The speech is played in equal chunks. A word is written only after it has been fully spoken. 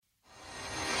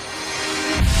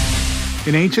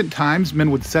In ancient times,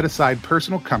 men would set aside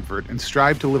personal comfort and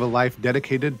strive to live a life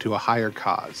dedicated to a higher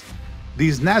cause.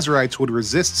 These Nazarites would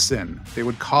resist sin, they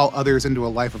would call others into a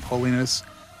life of holiness,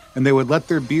 and they would let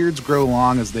their beards grow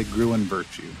long as they grew in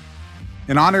virtue.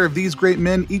 In honor of these great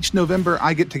men, each November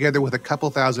I get together with a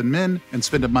couple thousand men and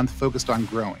spend a month focused on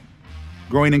growing.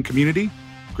 Growing in community,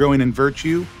 growing in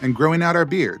virtue, and growing out our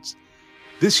beards.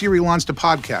 This year we launched a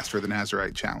podcast for the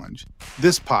Nazarite Challenge.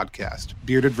 This podcast,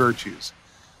 Bearded Virtues.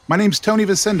 My name's Tony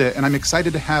Vasinda, and I'm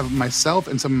excited to have myself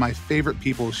and some of my favorite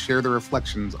people share their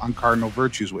reflections on cardinal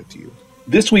virtues with you.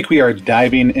 This week we are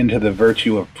diving into the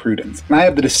virtue of prudence, and I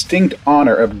have the distinct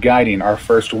honor of guiding our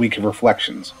first week of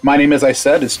reflections. My name, as I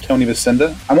said, is Tony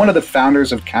Vasinda. I'm one of the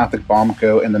founders of Catholic Balm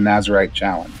Co. and the Nazarite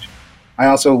Challenge. I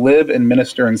also live and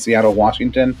minister in Seattle,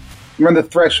 Washington, and run the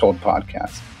Threshold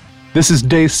podcast. This is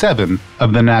day 7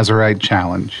 of the Nazarite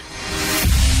Challenge.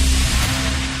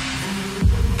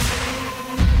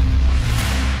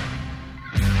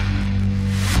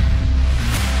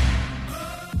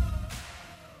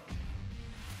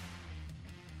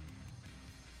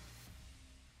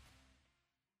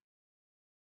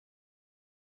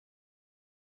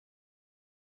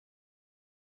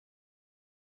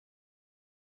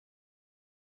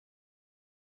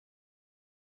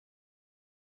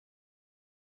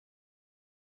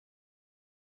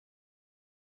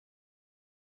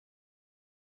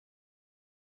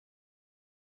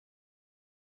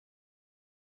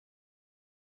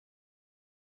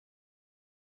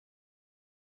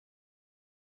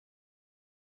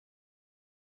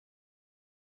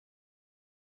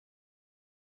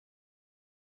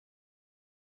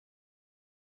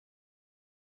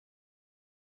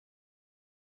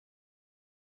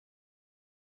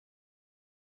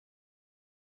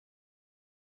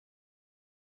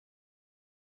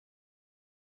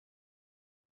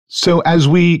 So as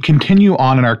we continue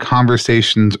on in our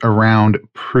conversations around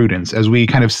prudence, as we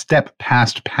kind of step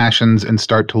past passions and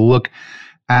start to look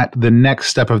at the next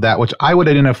step of that, which I would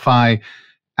identify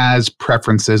as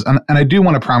preferences. And I do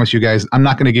want to promise you guys, I'm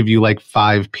not going to give you like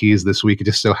 5 Ps this week. It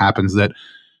just so happens that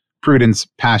prudence,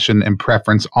 passion, and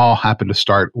preference all happen to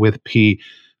start with P.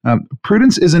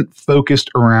 Prudence isn't focused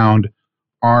around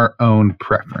our own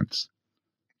preference.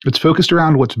 It's focused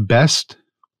around what's best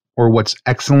or what's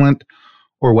excellent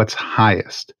or what's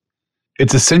highest.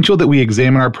 It's essential that we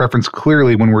examine our preference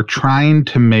clearly when we're trying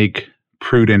to make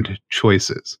prudent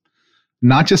choices,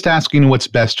 not just asking what's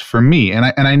best for me. And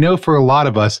I know for a lot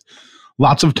of us,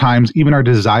 lots of times, even our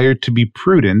desire to be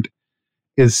prudent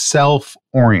is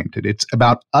self-oriented. It's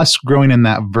about us growing in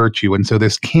that virtue. And so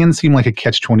this can seem like a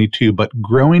catch-22, but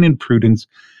growing in prudence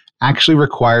actually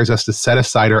requires us to set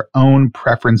aside our own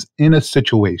preference in a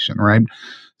situation, right?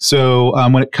 So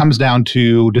when it comes down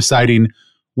to deciding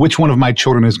which one of my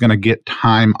children is going to get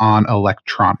time on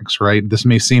electronics, right? This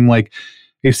may seem like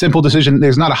a simple decision.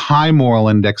 There's not a high moral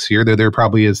index here. There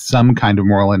probably is some kind of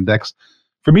moral index.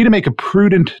 For me to make a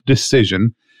prudent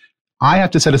decision, I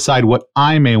have to set aside what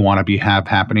I may want to have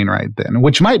happening right then,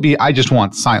 which might be I just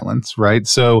want silence, right?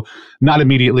 So not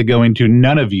immediately going to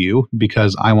none of you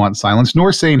because I want silence,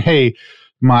 nor saying, hey,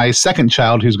 my second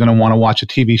child who's going to want to watch a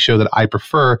TV show that I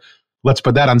prefer, let's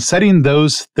put that on. Setting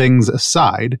those things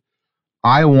aside,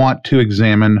 I want to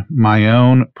examine my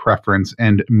own preference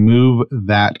and move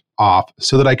that off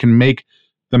so that I can make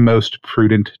the most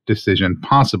prudent decision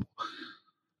possible.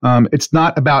 It's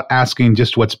not about asking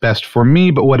just what's best for me,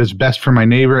 but what is best for my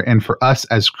neighbor and for us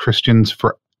as Christians,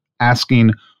 for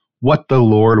asking what the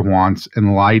Lord wants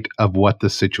in light of what the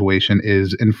situation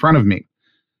is in front of me.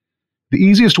 The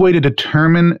easiest way to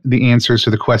determine the answers to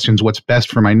the questions, what's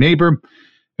best for my neighbor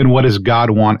and what does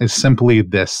God want, is simply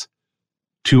this: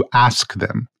 to ask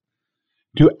them.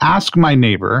 To ask my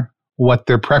neighbor what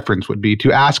their preference would be,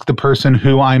 to ask the person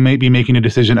who I might be making a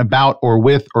decision about or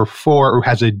with or for or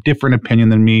has a different opinion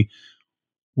than me,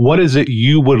 what is it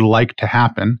you would like to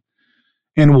happen?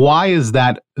 And why is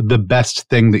that the best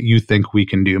thing that you think we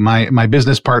can do? My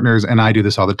business partners and I do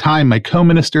this all the time. My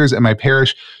co-ministers at my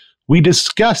parish, we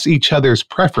discuss each other's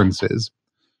preferences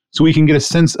so we can get a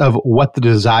sense of what the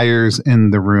desires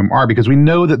in the room are, because we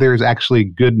know that there's actually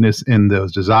goodness in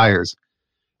those desires.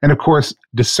 And of course,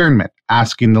 discernment,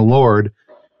 asking the Lord,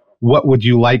 what would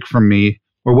you like from me,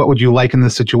 or what would you like in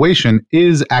this situation,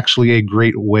 is actually a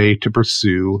great way to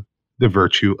pursue the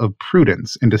virtue of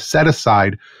prudence and to set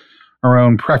aside our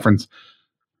own preference.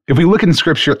 If we look in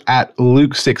Scripture at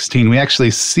Luke 16, we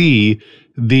actually see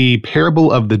the parable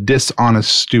of the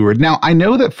dishonest steward. Now, I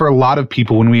know that for a lot of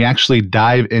people, when we actually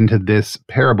dive into this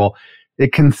parable,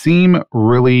 it can seem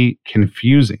really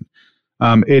confusing.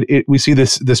 We see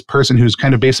this person who's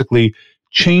kind of basically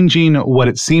changing what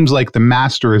it seems like the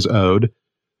master is owed,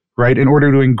 right, in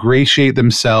order to ingratiate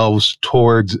themselves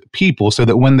towards people so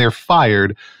that when they're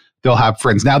fired, they'll have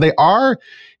friends. Now, they are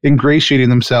ingratiating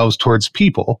themselves towards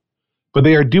people, but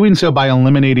they are doing so by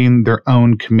eliminating their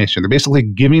own commission. They're basically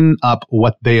giving up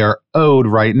what they are owed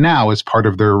right now as part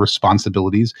of their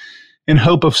responsibilities in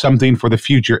hope of something for the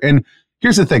future. And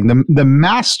here's the thing, the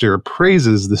master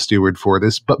praises the steward for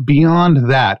this, but beyond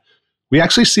that, we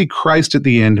actually see Christ at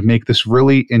the end make this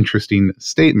really interesting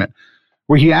statement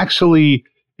where he actually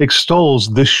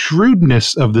extols the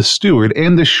shrewdness of the steward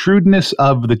and the shrewdness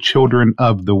of the children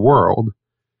of the world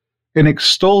and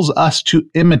extols us to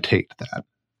imitate that.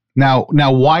 Now,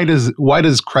 why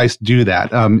does Christ do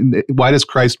that? Why does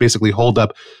Christ basically hold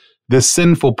up this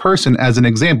sinful person as an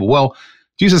example? Well,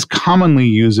 Jesus commonly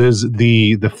uses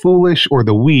the foolish or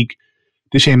the weak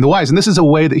to shame the wise. And this is a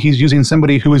way that he's using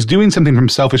somebody who is doing something from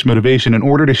selfish motivation in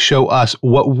order to show us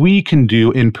what we can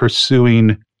do in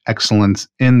pursuing excellence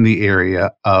in the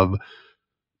area of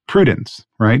prudence,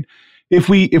 right? If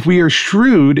we are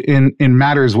shrewd in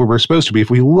matters where we're supposed to be, if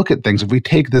we look at things, if we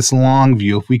take this long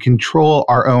view, if we control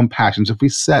our own passions, if we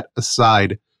set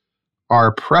aside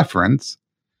our preference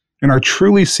and are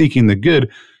truly seeking the good,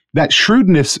 that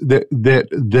shrewdness that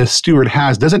the steward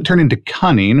has doesn't turn into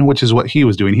cunning, which is what he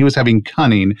was doing. He was having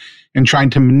cunning and trying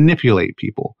to manipulate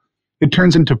people. It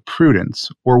turns into prudence,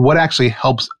 or what actually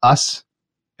helps us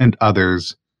and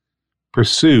others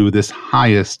pursue this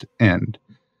highest end.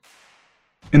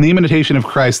 In the Imitation of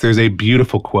Christ, there's a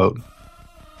beautiful quote.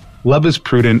 Love is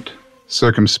prudent,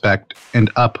 circumspect, and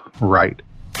upright.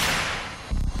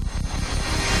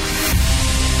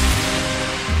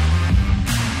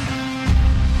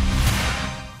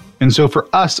 And so for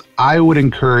us, I would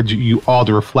encourage you all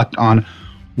to reflect on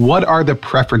what are the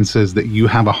preferences that you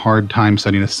have a hard time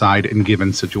setting aside in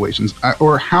given situations?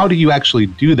 Or how do you actually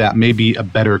do that? Maybe a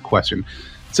better question.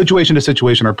 Situation to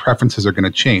situation, our preferences are going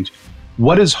to change.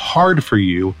 What is hard for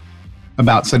you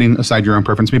about setting aside your own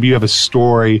preference? Maybe you have a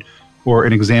story or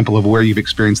an example of where you've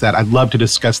experienced that. I'd love to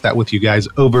discuss that with you guys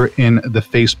over in the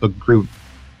Facebook group.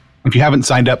 If you haven't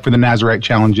signed up for the Nazarite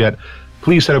Challenge yet,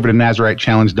 please head over to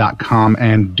NazariteChallenge.com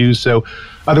and do so.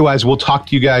 Otherwise, we'll talk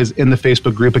to you guys in the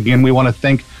Facebook group. Again, we want to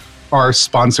thank our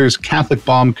sponsors, Catholic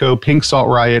Balm Co., Pink Salt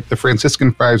Riot, the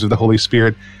Franciscan Friars of the Holy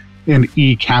Spirit, and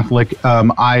eCatholic.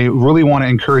 I really want to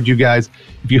encourage you guys,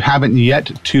 if you haven't yet,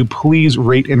 to please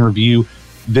rate and review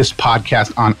this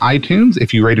podcast on iTunes.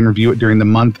 If you rate and review it during the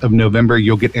month of November,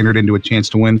 you'll get entered into a chance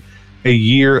to win a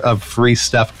year of free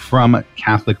stuff from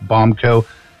Catholic Balm Co.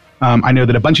 I know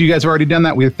that a bunch of you guys have already done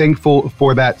that. We're thankful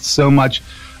for that so much.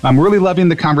 I'm really loving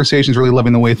the conversations, really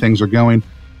loving the way things are going.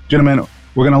 Gentlemen,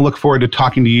 we're going to look forward to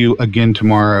talking to you again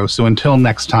tomorrow. So until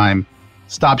next time,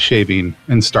 stop shaving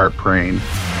and start praying.